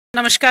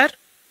Namaskar,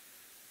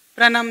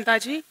 Pranam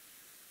Daji.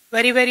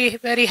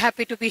 Very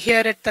happy to be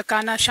here at the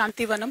Kana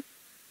Shantivanam.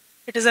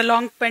 It is a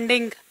long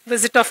pending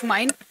visit of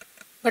mine,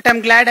 but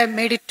I'm glad I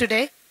made it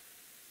today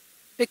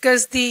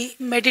because the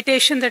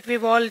meditation that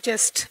we've all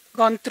just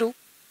gone through,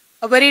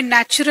 a very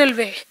natural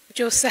way,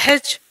 जो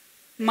सहज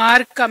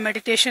मार्ग का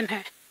meditation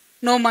है,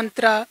 no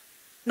mantra,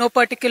 no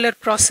particular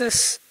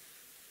process,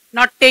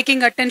 not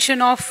taking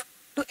attention off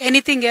to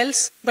anything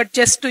else, but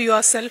just to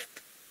yourself.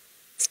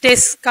 Stay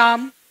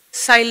calm,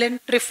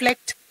 silent,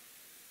 reflect,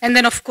 and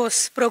then of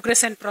course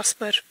progress and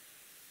prosper.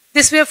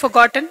 This we have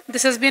forgotten.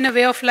 This has been a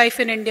way of life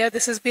in India.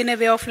 This has been a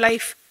way of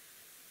life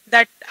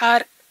that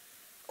our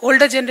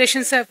older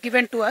generations have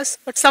given to us.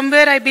 But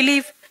somewhere I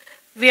believe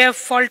we have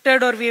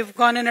faltered or we have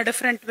gone in a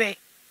different way.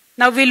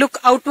 Now we look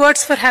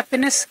outwards for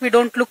happiness. We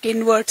don't look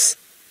inwards.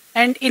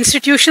 And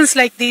institutions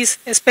like these,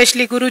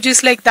 especially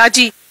Gurujis like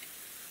Daji,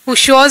 who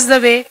show us the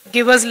way,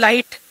 give us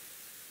light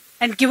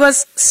and give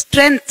us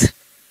strength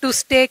to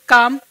stay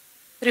calm,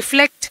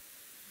 reflect,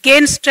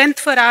 gain strength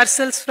for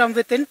ourselves from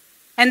within,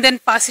 and then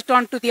pass it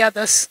on to the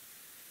others.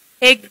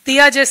 एक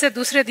दिया जैसे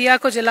दूसरे दिया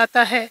को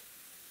जलाता है.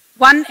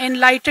 One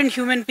enlightened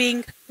human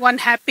being, one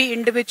happy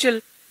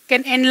individual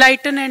can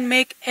enlighten and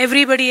make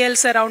everybody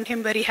else around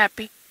him very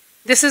happy.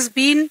 This has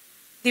been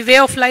the way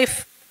of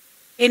life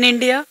in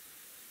India.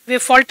 We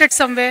have faltered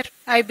somewhere.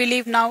 I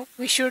believe now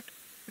we should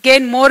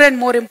gain more and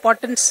more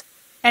importance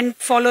and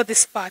follow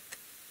this path.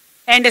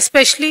 And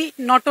especially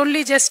not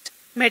only just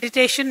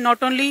meditation,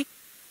 not only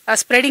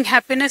spreading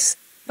happiness,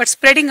 but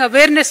spreading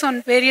awareness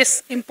on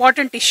various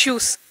important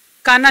issues.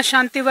 Kana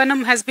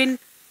Shantivanam has been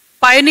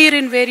pioneer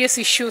in various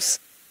issues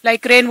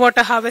like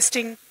rainwater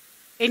harvesting,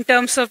 in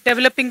terms of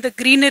developing the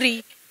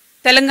greenery.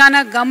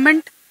 Telangana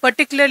government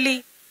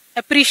particularly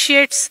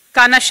appreciates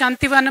Kana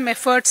Shantivanam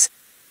efforts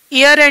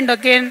year and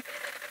again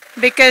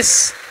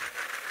because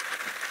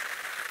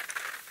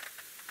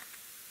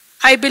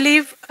I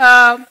believe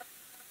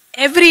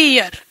every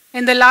year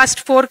in the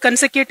last 4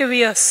 consecutive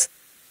years,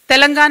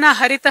 Telangana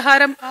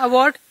Haritaharam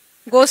Award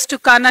goes to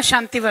Kana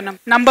Shantivanam,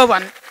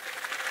 #1.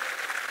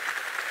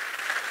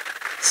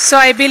 So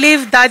I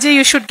believe, Daji,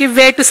 you should give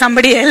way to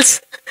somebody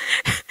else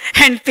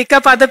and pick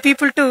up other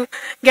people to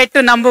get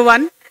to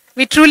 #1.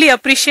 We truly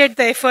appreciate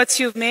the efforts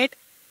you've made,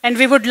 and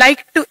we would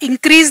like to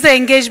increase the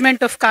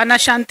engagement of Kana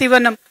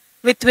Shantivanam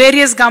with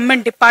various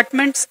government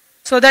departments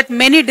so that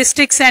many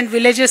districts and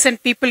villages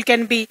and people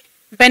can be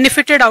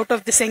benefited out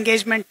of this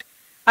engagement.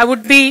 I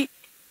would be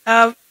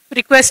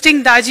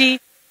requesting Daji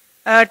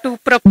to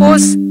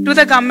propose to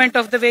the government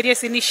of the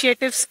various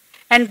initiatives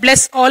and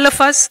bless all of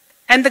us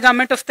and the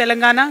government of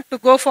Telangana to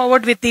go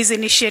forward with these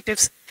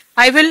initiatives.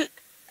 I will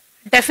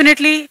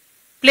definitely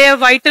play a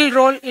vital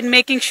role in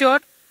making sure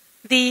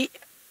the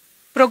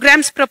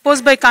programs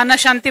proposed by Kana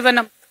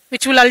Shantivanam,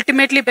 which will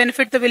ultimately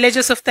benefit the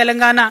villages of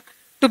Telangana,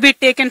 to be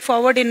taken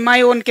forward in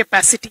my own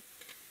capacity.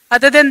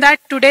 Other than that,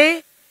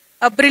 today,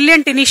 a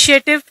brilliant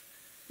initiative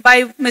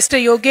by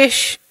Mr.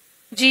 Yogesh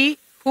Ji,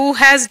 who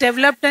has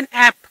developed an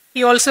app.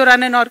 He also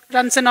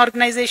runs an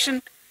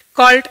organization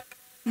called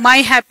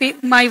My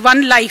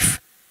One Life.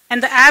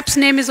 And the app's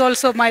name is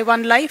also My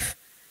One Life.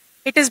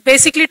 It is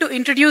basically to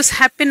introduce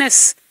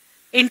happiness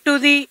into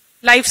the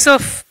lives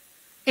of,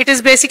 it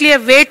is basically a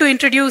way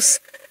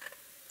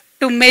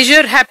to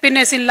measure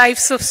happiness in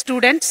lives of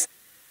students.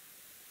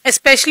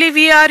 Especially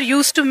we are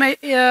used to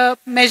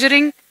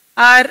measuring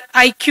our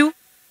IQ,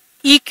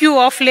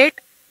 EQ of late.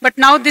 But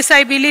now this,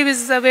 I believe,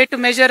 is a way to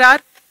measure our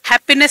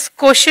happiness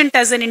quotient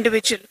as an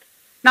individual.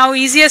 Now,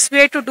 easiest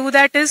way to do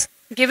that is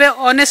give a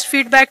honest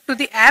feedback to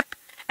the app,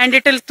 and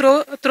it will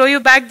throw you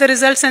back the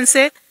results and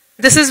say,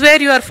 this is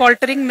where you are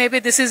faltering, maybe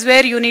this is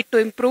where you need to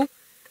improve.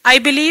 I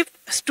believe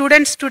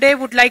students today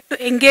would like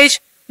to engage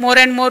more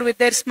and more with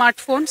their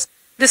smartphones.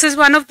 This is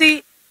one of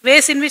the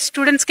ways in which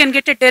students can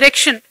get a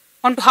direction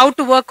on how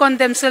to work on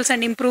themselves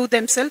and improve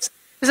themselves.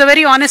 It's a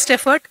very honest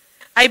effort.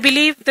 I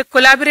believe the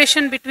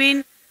collaboration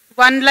between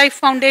One Life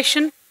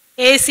Foundation,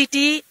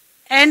 AACT,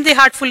 and the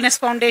Heartfulness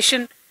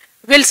Foundation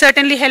will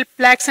certainly help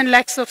lakhs and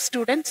lakhs of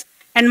students,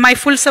 and my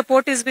full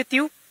support is with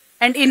you.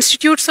 And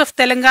institutes of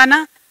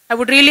Telangana, I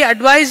would really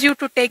advise you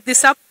to take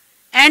this up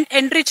and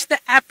enrich the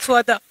app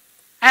further.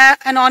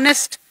 An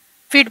honest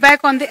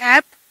feedback on the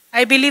app,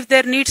 I believe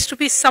there needs to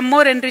be some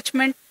more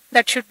enrichment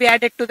that should be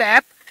added to the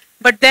app.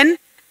 But then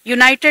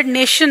United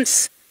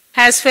Nations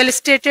has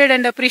felicitated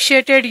and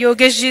appreciated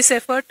Yogesh Ji's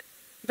effort.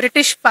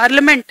 British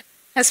Parliament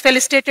has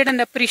felicitated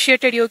and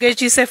appreciated Yogesh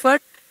Ji's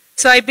effort.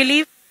 So I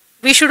believe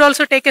we should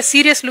also take a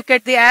serious look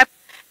at the app,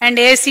 and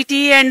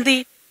AACT and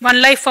the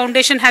One Life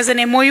Foundation has an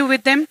MOU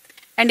with them,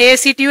 and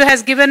AACTU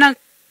has given a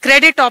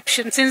credit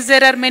option. Since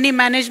there are many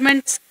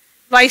managements,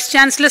 vice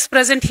chancellors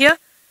present here,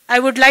 I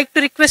would like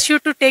to request you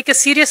to take a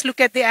serious look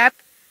at the app,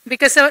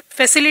 because a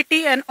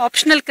facility and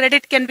optional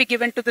credit can be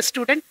given to the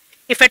student.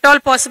 If at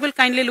all possible,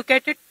 kindly look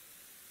at it.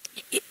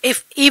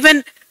 If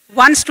even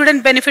one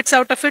student benefits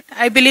out of it,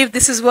 I believe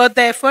this is worth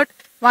the effort.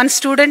 One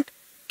student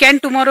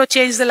can tomorrow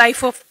change the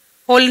life of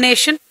whole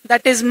nation.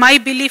 That is my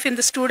belief in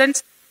the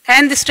students,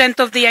 and the strength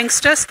of the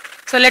youngsters.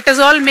 So let us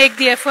all make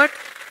the effort.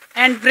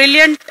 And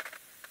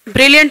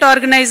brilliant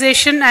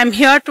organization. I am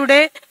here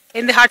today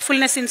in the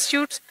Heartfulness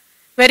Institutes.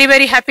 Very,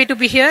 very happy to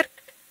be here.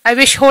 I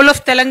wish whole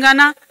of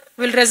Telangana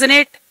will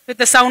resonate with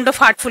the sound of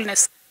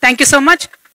heartfulness. Thank you so much.